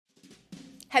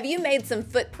Have you made some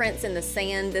footprints in the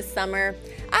sand this summer?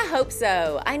 I hope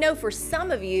so. I know for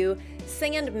some of you,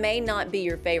 sand may not be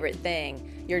your favorite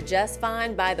thing. You're just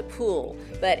fine by the pool.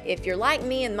 But if you're like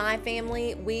me and my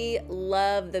family, we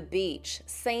love the beach.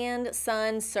 Sand,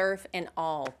 sun, surf, and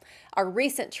all. Our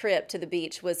recent trip to the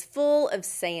beach was full of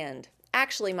sand.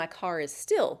 Actually, my car is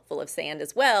still full of sand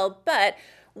as well, but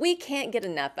we can't get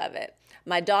enough of it.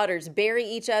 My daughters bury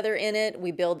each other in it.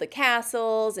 We build the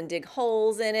castles and dig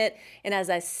holes in it. And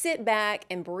as I sit back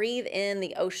and breathe in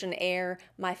the ocean air,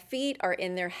 my feet are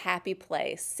in their happy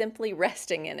place, simply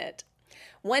resting in it.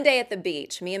 One day at the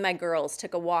beach, me and my girls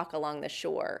took a walk along the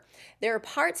shore. There are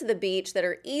parts of the beach that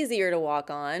are easier to walk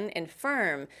on and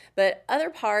firm, but other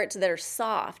parts that are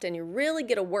soft, and you really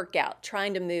get a workout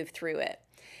trying to move through it.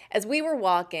 As we were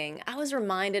walking, I was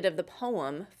reminded of the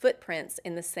poem, Footprints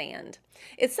in the Sand.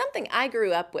 It's something I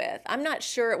grew up with. I'm not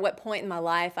sure at what point in my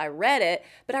life I read it,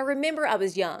 but I remember I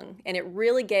was young, and it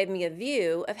really gave me a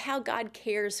view of how God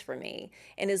cares for me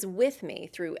and is with me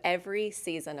through every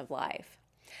season of life.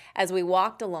 As we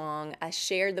walked along, I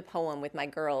shared the poem with my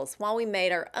girls while we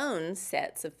made our own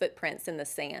sets of footprints in the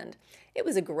sand. It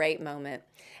was a great moment.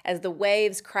 As the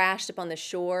waves crashed upon the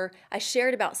shore, I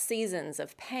shared about seasons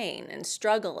of pain and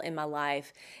struggle in my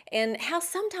life and how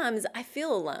sometimes I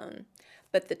feel alone.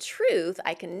 But the truth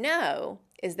I can know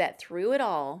is that through it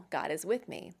all, God is with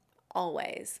me,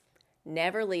 always,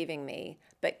 never leaving me,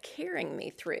 but carrying me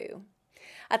through.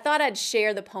 I thought I'd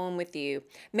share the poem with you.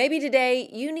 Maybe today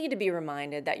you need to be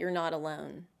reminded that you're not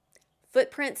alone.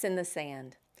 Footprints in the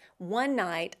sand. One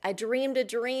night, I dreamed a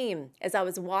dream as I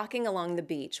was walking along the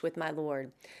beach with my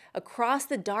Lord. Across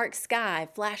the dark sky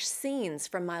flashed scenes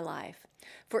from my life.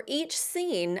 For each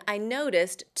scene, I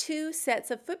noticed two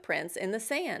sets of footprints in the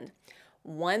sand,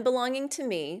 one belonging to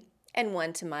me and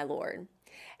one to my Lord.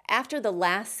 After the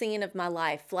last scene of my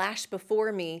life flashed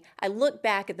before me, I looked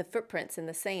back at the footprints in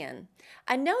the sand.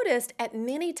 I noticed at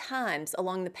many times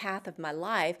along the path of my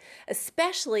life,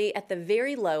 especially at the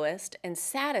very lowest and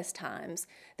saddest times,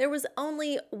 there was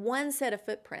only one set of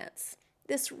footprints.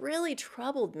 This really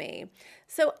troubled me.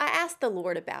 So I asked the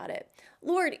Lord about it.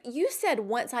 Lord, you said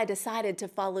once I decided to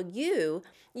follow you,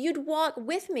 you'd walk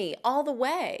with me all the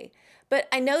way. But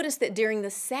I noticed that during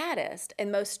the saddest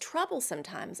and most troublesome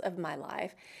times of my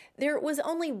life, there was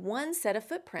only one set of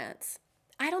footprints.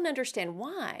 I don't understand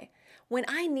why. When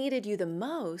I needed you the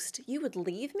most, you would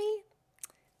leave me?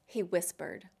 He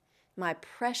whispered, "My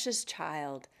precious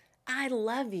child, I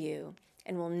love you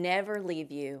and will never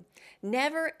leave you,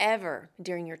 never ever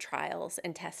during your trials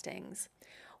and testings.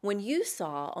 When you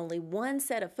saw only one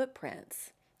set of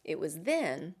footprints, it was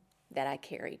then that I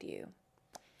carried you."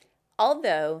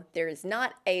 Although there is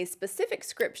not a specific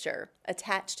scripture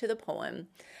attached to the poem,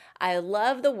 I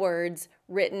love the words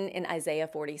written in Isaiah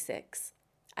 46.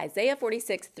 Isaiah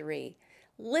 46:3.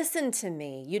 "Listen to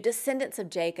me, you descendants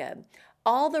of Jacob,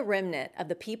 all the remnant of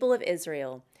the people of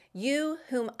Israel, you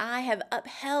whom I have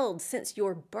upheld since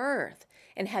your birth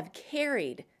and have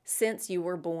carried since you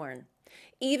were born.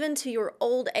 Even to your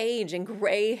old age and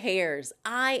gray hairs,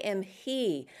 I am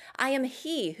He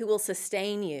who will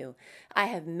sustain you. I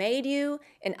have made you,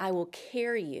 and I will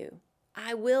carry you.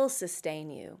 I will sustain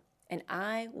you, and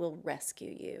I will rescue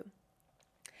you."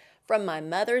 From my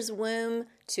mother's womb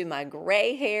to my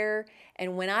gray hair,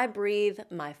 and when I breathe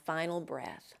my final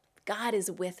breath, God is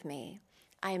with me.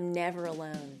 I am never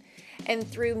alone. And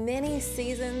through many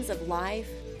seasons of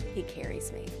life, He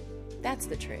carries me. That's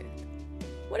the truth.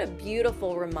 What a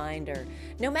beautiful reminder.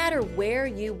 No matter where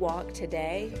you walk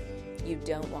today, you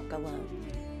don't walk alone.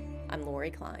 I'm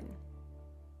Lori Klein.